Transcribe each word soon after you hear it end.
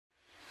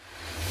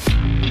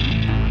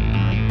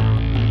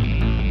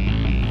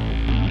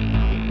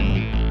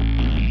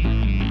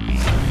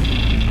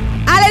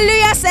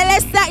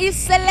Celestial is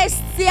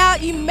Celestial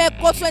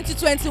Imeko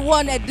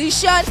 2021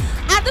 edition,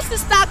 and this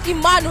is Star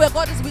Emmanuel.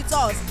 God is with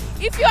us.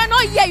 If you are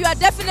not here, you are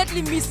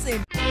definitely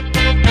missing.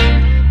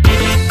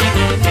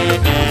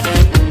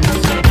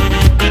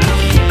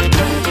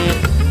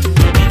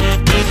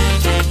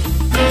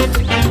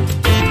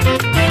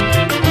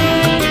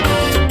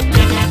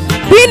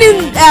 Being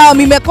in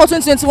Imeko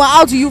 2021,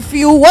 how do you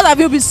feel? What have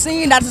you been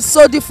seeing that is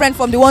so different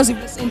from the ones you've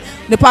been seeing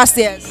in the past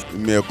years?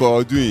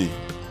 Imeko doing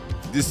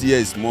this year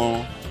is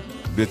more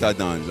better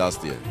than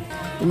last year.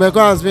 Imeko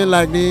has been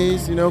like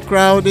this, you know,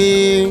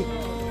 crowding,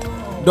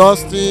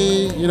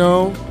 dusty, you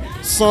know,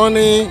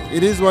 sunny.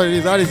 It is what it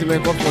is. That is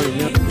Imeko for you.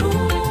 Yeah.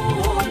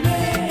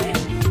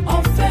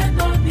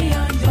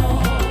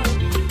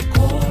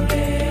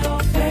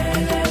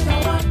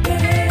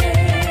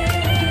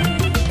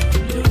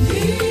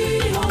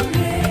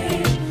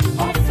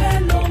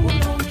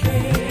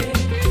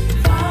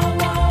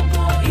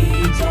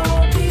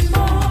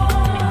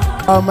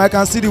 I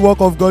can see the work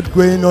of God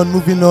going on,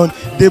 moving on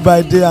day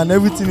by day, and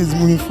everything is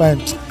moving fine.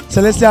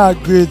 Celestial are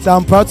great.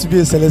 I'm proud to be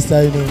a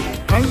Celestial, you know.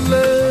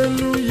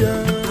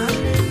 Hallelujah,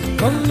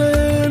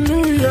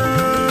 hallelujah,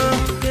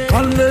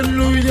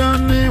 hallelujah.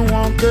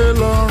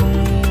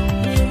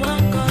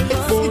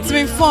 It's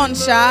been fun,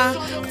 Sha,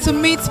 to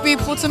meet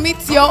people, to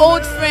meet your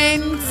old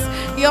friends,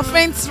 your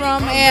friends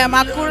from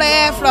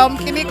Akure, from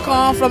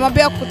Kiniko, from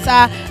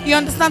Abeokuta. You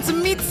understand? To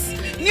meet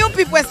new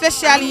people,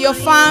 especially your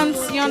fans.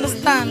 You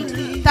understand?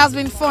 It has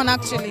been fun,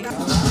 actually.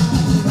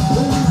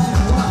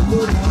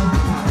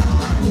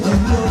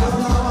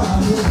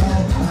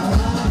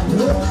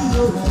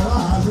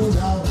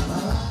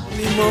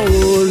 Mímọ́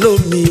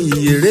olómi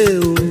èrè